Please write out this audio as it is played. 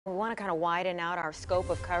We want to kind of widen out our scope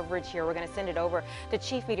of coverage here. We're going to send it over to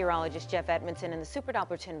Chief Meteorologist Jeff Edmondson in the Super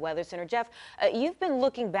Doppler 10 Weather Center. Jeff, you've been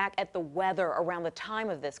looking back at the weather around the time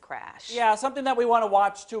of this crash. Yeah, something that we want to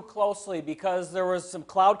watch too closely because there was some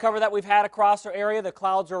cloud cover that we've had across our area. The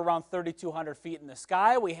clouds are around 3,200 feet in the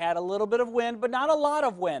sky. We had a little bit of wind, but not a lot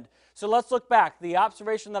of wind. So let's look back. The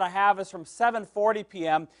observation that I have is from 7:40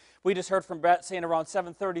 p.m. We just heard from Brett saying around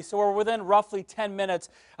 7:30, so we're within roughly 10 minutes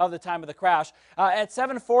of the time of the crash. At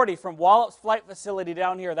 7:40 from Wallops Flight Facility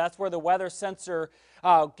down here, that's where the weather sensor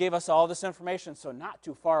gave us all this information, so not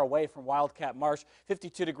too far away from Wildcat Marsh.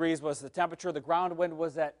 52 degrees was the temperature. The ground wind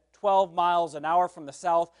was at 12 miles an hour from the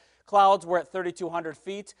south. Clouds were at 3,200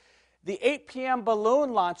 feet. The 8 p.m.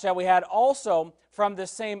 balloon launch that we had also from the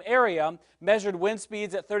same area measured wind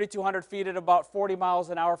speeds at 3,200 feet at about 40 miles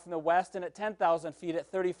an hour from the west and at 10,000 feet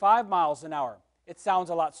at 35 miles an hour. It sounds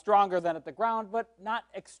a lot stronger than at the ground, but not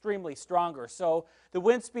extremely stronger. So the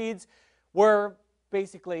wind speeds were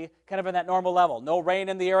basically kind of in that normal level. No rain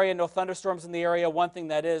in the area, no thunderstorms in the area. One thing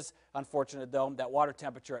that is unfortunate, though, that water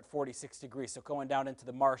temperature at 46 degrees. So going down into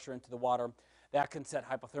the marsh or into the water, that can set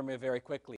hypothermia very quickly.